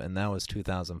YouTube, and that was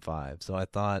 2005. So I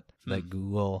thought that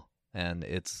Google and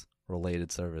its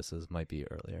related services might be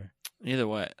earlier. Either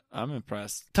way, I'm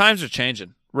impressed. Times are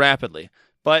changing rapidly.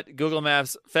 But Google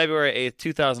Maps, February 8th,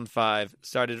 2005,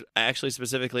 started actually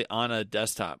specifically on a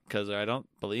desktop because I don't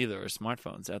believe there were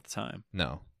smartphones at the time.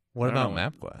 No. What about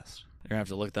MapQuest? You're going to have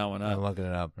to look that one up. I'm looking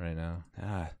it up right now.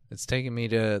 It's taking me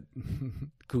to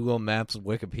Google Maps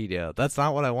Wikipedia. That's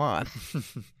not what I want.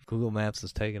 Google Maps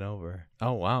is taking over.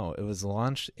 Oh, wow. It was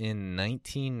launched in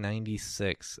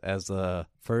 1996 as the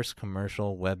first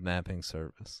commercial web mapping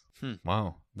service.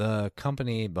 Wow. The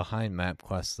company behind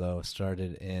MapQuest, though,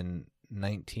 started in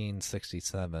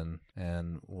 1967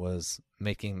 and was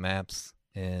making maps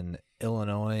in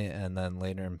Illinois and then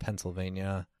later in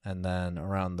Pennsylvania, and then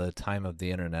around the time of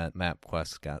the internet,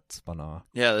 MapQuest got spun off.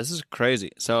 Yeah, this is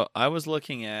crazy. So I was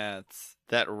looking at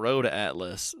that road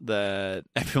atlas that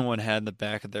everyone had in the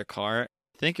back of their car.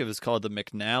 I think it was called the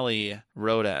McNally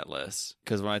Road Atlas,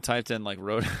 because when I typed in like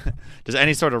road, just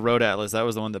any sort of road atlas, that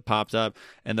was the one that popped up.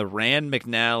 And the Rand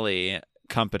McNally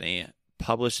company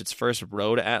published its first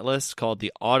road atlas called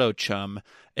the Auto Chum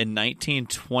in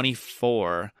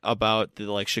 1924 about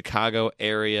the like Chicago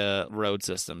area road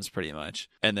systems, pretty much.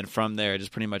 And then from there, it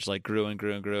just pretty much like grew and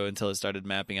grew and grew until it started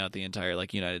mapping out the entire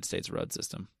like United States road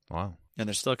system. Wow. And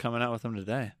they're still coming out with them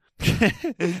today.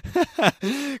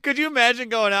 Could you imagine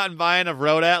going out and buying a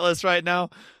road atlas right now?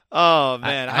 Oh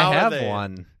man, I have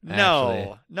one.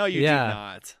 No, you do Yeah.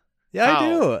 not. Yeah, How? I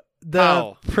do. The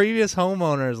How? previous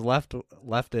homeowners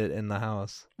left it in the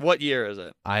house. What year is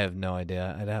it? I have no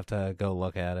idea. I'd have to go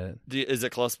look at it. Is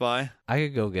it close by? I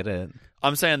could go get it.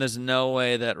 I'm saying there's no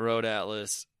way that road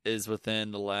atlas is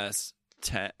within the last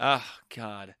 10. Oh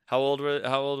God, how old were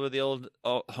the old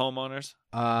homeowners?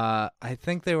 I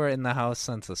think they were in the house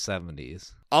since the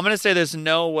 70s. I'm gonna say there's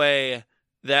no way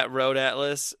that road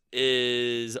atlas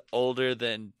is older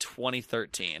than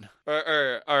 2013,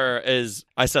 or is,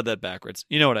 I said that backwards.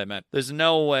 You know what I meant. There's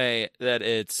no way that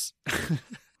it's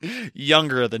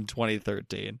younger than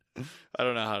 2013. I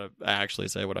don't know how to actually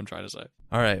say what I'm trying to say.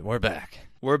 All right, we're back.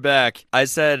 We're back. I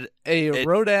said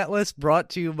Road Atlas brought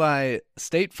to you by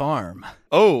State Farm.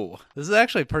 Oh, This is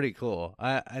actually pretty cool.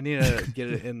 I need to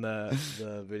get it in the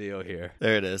video here.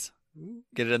 there it is.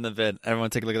 Get it in the vid. Everyone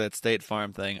take a look at that State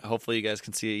Farm thing. Hopefully you guys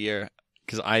can see a year,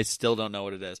 because I still don't know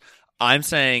what it is. I'm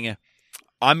guessing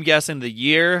the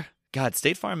year. God,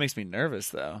 State Farm makes me nervous,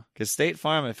 though. Because State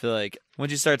Farm, I feel like,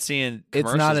 once you start seeing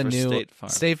commercials It's not a for new State Farm.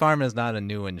 State Farm is not a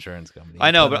new insurance company.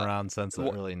 I know, It's been but around since the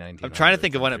early 1900s. I'm trying to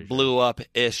think of when I'm it pretty blew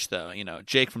up-ish, though. You know,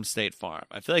 Jake from State Farm.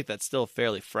 I feel like that's still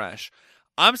fairly fresh.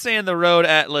 I'm saying the Road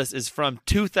Atlas is from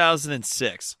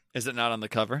 2006. Is it not on the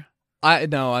cover?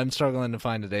 No, I'm struggling to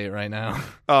find a date right now.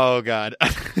 Oh, God.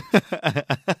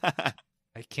 I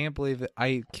can't believe it.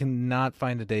 I cannot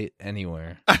find a date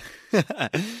anywhere.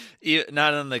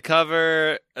 Not on the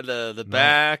cover, the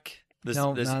back.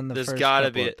 Not on the there's first gotta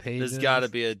couple be of pages. there's gotta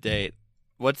be a date.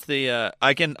 What's the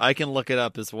I can look it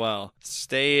up as well.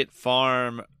 State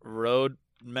Farm Road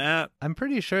Map. I'm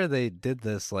pretty sure they did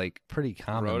this like pretty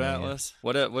commonly. Road Atlas.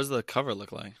 What does the cover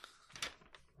look like?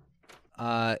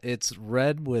 It's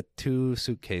red with 2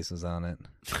 suitcases on it.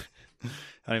 I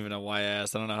don't even know why I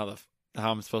asked. I don't know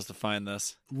how I'm supposed to find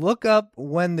this. Look up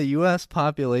when the U.S.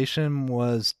 population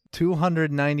was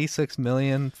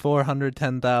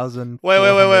 296,410,000.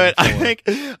 Wait. I think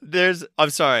I'm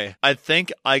sorry. I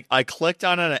think I clicked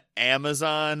on an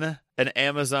Amazon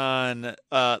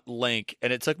link,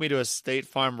 and it took me to a State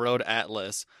Farm Road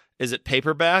Atlas. Is it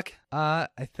paperback? I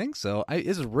think so.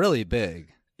 It's really big.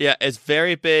 Yeah, it's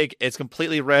very big. It's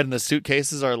completely red, and the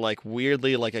suitcases are like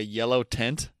weirdly like a yellow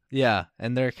tint. Yeah,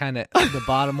 and they're kind of the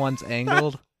bottom one's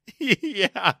angled.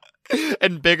 Yeah,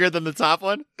 and bigger than the top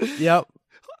one. Yep.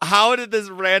 How did this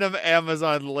random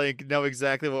Amazon link know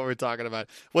exactly what we're talking about?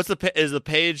 Is the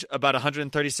page about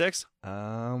 136?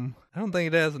 I don't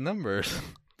think it has numbers.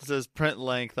 It says print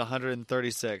length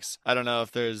 136. I don't know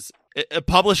if there's a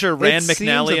publisher, Rand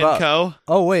McNally and Co.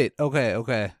 Oh wait,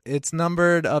 okay. It's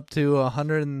numbered up to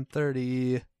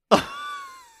 130.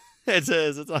 It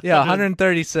says it's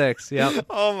 136. Yep.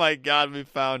 Oh my God, we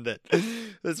found it.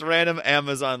 This random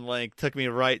Amazon link took me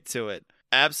right to it.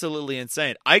 Absolutely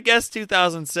insane. I guess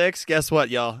 2006. Guess what,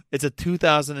 y'all? It's a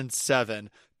 2007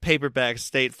 paperback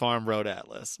State Farm Road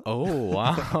Atlas. Oh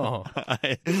wow.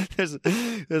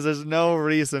 There's no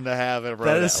reason to have a Road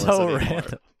That Atlas is so anymore.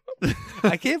 random.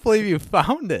 I can't believe you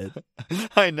found it.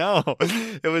 I know.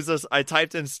 It was just, I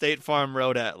typed in State Farm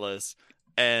Road Atlas,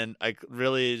 and I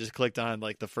really just clicked on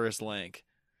like the first link.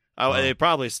 It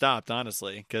probably stopped,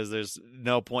 honestly, because there's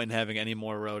no point in having any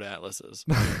more road atlases.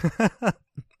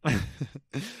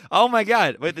 Oh my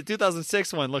God! Wait, the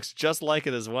 2006 one looks just like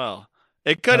it as well.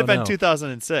 It could have been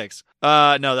 2006.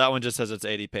 No, that one just says it's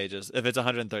 80 pages. If it's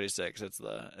 136, it's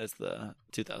the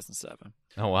 2007.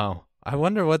 Oh wow! I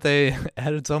wonder what they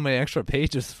added so many extra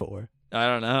pages for. I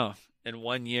don't know. In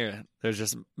 1 year,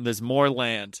 there's more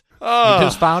land. Oh, You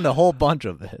just found a whole bunch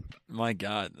of it. My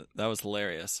God, that was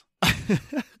hilarious. I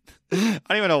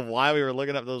don't even know why we were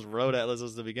looking up those road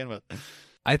atlases to begin with.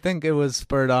 I think it was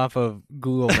spurred off of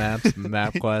Google Maps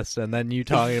MapQuest, and then you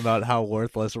talking about how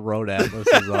worthless road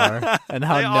atlases are and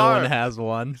how no one has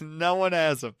one. No one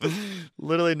has them.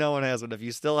 Literally no one has one. If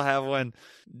you still have one,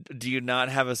 do you not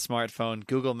have a smartphone?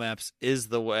 Google Maps is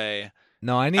the way.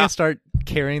 No, I need to start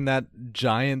carrying that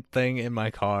giant thing in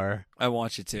my car. I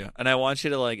want you to. And I want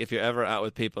you to, like, if you're ever out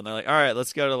with people and they're like, all right,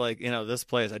 let's go to, like, this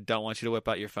place. I don't want you to whip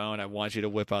out your phone. I want you to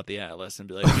whip out the atlas and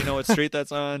be like, do you know what street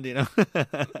that's on? Do you know?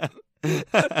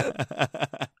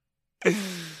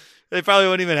 They probably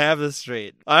wouldn't even have the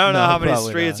street. I don't know No, how many probably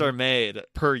streets not. are made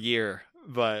per year,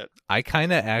 but I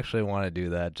kind of actually want to do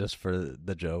that just for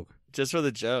the joke. just for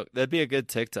the joke, that'd be a good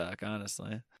TikTok,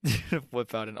 honestly.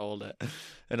 Whip out an old atlas.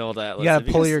 You gotta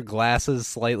If pull can- your glasses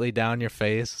slightly down your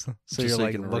face so Just you're so you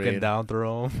like can looking read. down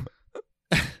through them.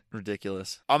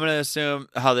 Ridiculous. I'm gonna assume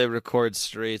how they record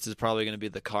streets is probably gonna be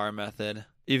the car method.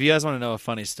 If you guys want to know a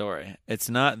funny story, it's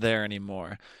not there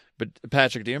anymore. But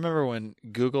Patrick, do you remember when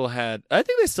Google had? I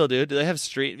think they still do. Do they have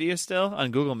Street View still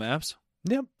on Google Maps?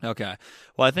 Yep. Okay.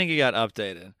 Well, I think it got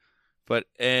updated. But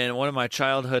in one of my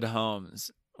childhood homes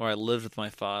where I lived with my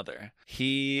father,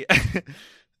 he,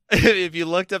 if you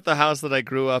looked up the house that I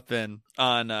grew up in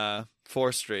on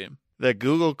 4th Street, the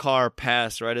Google car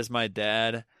passed right as my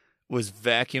dad was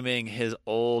vacuuming his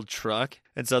old truck.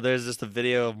 And so there's just a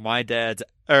video of my dad's,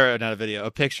 or not a video,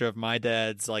 a picture of my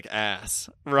dad's like ass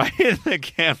right in the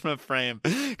camera frame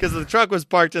because the truck was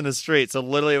parked in the street. So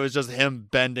literally it was just him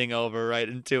bending over right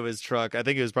into his truck. I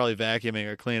think he was probably vacuuming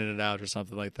or cleaning it out or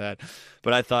something like that.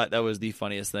 But I thought that was the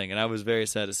funniest thing. And I was very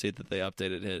sad to see that they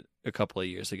updated it a couple of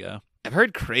years ago. I've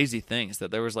heard crazy things that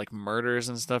there was like murders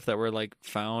and stuff that were like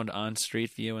found on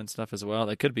Street View and stuff as well.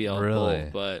 That could be all Really? bull,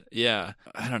 but yeah,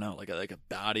 I don't know. Like a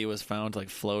body was found like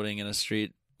floating in a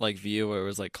street like view where it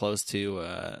was like close to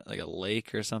like a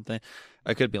lake or something.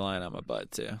 I could be lying on my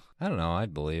butt too. I don't know.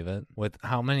 I'd believe it. With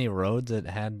how many roads it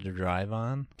had to drive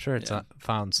on, I'm sure it's Yeah.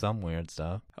 found some weird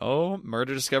stuff. Oh,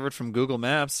 murder discovered from Google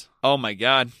Maps. Oh my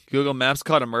God, Google Maps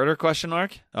caught a murder ?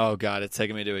 Oh God, it's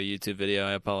taking me to a YouTube video.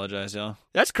 I apologize, y'all.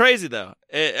 That's crazy though.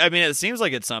 I mean, it seems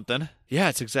like it's something. Yeah,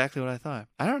 it's exactly what I thought.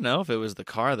 I don't know if it was the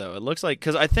car though. It looks like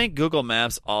because I think Google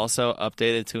Maps also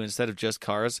updated to instead of just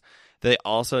cars. They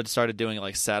also had started doing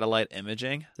like satellite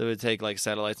imaging. They would take like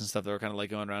satellites and stuff that were kind of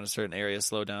like going around a certain area,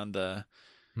 slow down the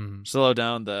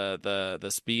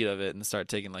speed of it, and start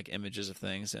taking like images of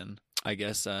things. And I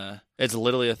guess it's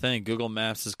literally a thing. Google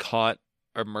Maps has caught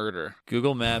a murder.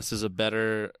 Google Maps is a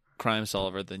better crime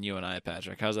solver than you and I,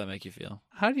 Patrick. How does that make you feel?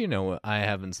 How do you know I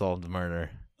haven't solved a murder?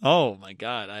 Oh my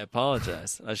God, I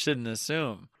apologize. I shouldn't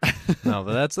assume. No,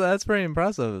 but that's pretty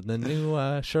impressive. The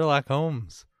new Sherlock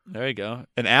Holmes. There you go.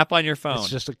 An app on your phone. It's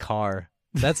just a car.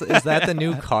 Is that the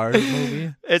new Cars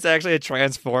movie? It's actually a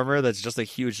transformer that's just a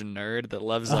huge nerd that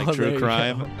loves like Oh, there true you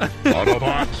crime.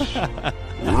 Autobots,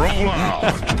 roll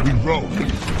out. We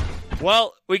roll.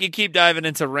 Well, we can keep diving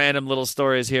into random little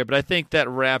stories here, but I think that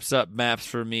wraps up maps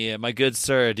for me. My good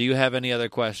sir, do you have any other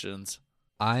questions?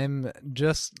 I'm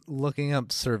just looking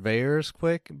up surveyors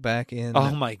quick back in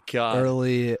Oh my God.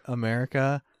 early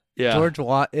America. Yeah. George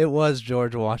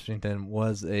Washington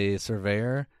was a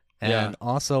surveyor, and Yeah.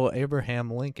 also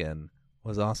Abraham Lincoln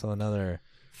was also another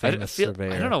famous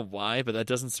surveyor. I don't know why, but that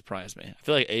doesn't surprise me. I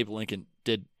feel like Abe Lincoln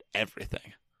did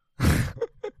everything.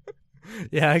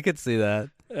 Yeah, I could see that.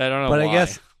 I don't know But why. I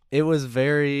guess it was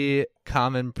very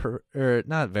common, or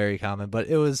not very common, but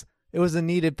it was a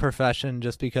needed profession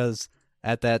just because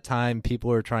at that time people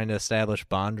were trying to establish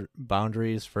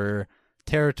boundaries for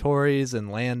territories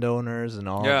and landowners and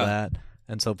all Yeah. of that.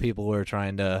 And so people were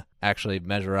trying to actually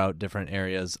measure out different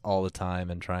areas all the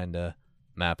time and trying to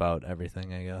map out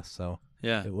everything, I guess. So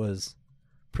Yeah. it was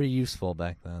pretty useful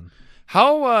back then.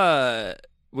 How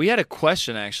we had a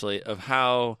question actually of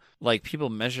how like people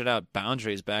measured out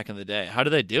boundaries back in the day. How do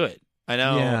they do it? I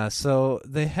know. Yeah, so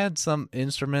they had some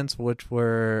instruments which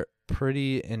were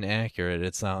pretty inaccurate,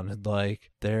 it sounded like.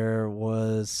 There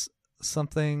was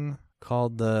something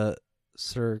called the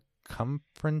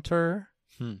circumferentor,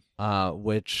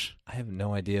 which I have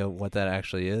no idea what that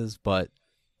actually is, but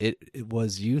it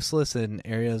was useless in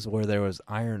areas where there was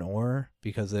iron ore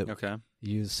because it Okay.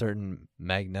 used certain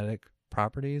magnetic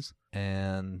properties,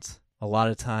 and a lot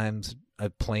of times a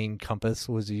plain compass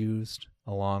was used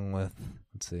along with,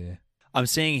 let's see. I'm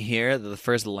seeing here that the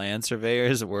first land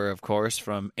surveyors were, of course,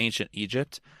 from ancient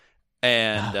Egypt,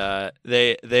 and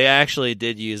they actually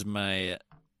did use my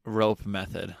rope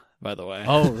method. By the way.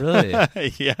 Oh, really?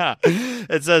 Yeah.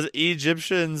 It says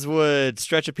Egyptians would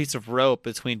stretch a piece of rope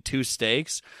between two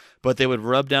stakes, but they would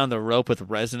rub down the rope with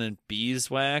resin and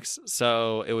beeswax,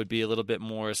 so it would be a little bit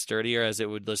more sturdier as it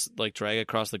would just like drag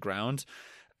across the ground.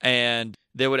 And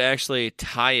they would actually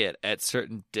tie it at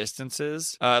certain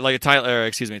distances, tie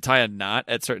a knot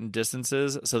at certain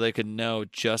distances, so they could know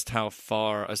just how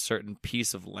far a certain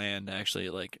piece of land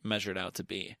actually like measured out to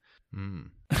be.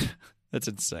 That's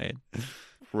insane.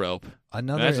 Rope.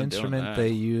 Another Imagine doing instrument that. they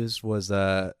used was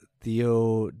a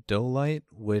theodolite,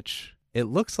 which it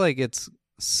looks like it's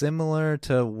similar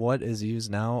to what is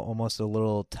used now, almost a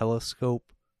little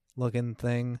telescope-looking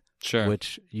thing. Sure.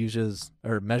 Which uses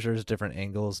or measures different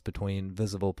angles between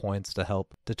visible points to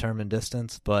help determine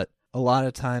distance. But a lot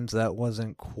of times that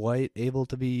wasn't quite able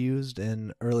to be used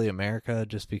in early America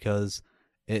just because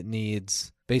it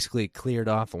needs basically cleared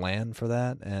off land for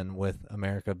that. And with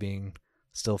America being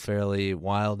still fairly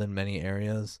wild in many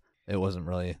areas, it wasn't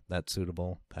really that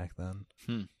suitable back then.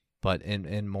 But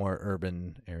in more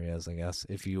urban areas, I guess,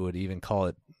 if you would even call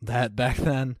it that back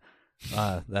then,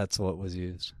 that's what was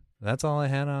used. That's all I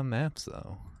had on maps,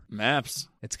 though. Maps.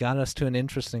 It's got us to an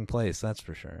interesting place, that's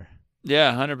for sure.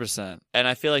 Yeah, 100%. And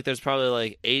I feel like there's probably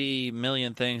like 80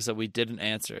 million things that we didn't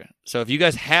answer. So if you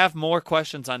guys have more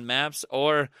questions on maps,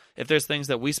 or if there's things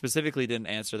that we specifically didn't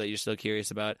answer that you're still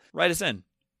curious about, write us in.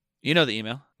 You know the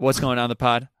email,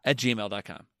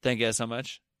 what'sgoingonthepod@gmail.com. Thank you guys so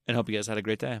much, and hope you guys had a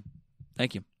great day.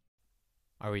 Thank you.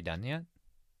 Are we done yet?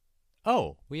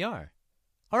 Oh, we are.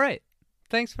 All right.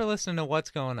 Thanks for listening to What's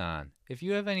Going On. If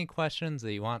you have any questions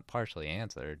that you want partially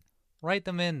answered, write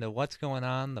them in to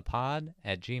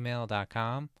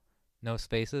what'sgoingonthepod@gmail.com. No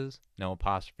spaces, no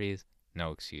apostrophes,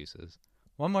 no excuses.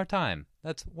 One more time.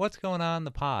 That's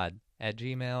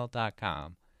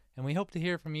what'sgoingonthepod@gmail.com. And we hope to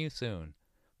hear from you soon.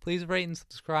 Please rate and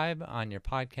subscribe on your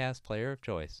podcast player of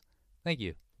choice. Thank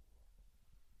you.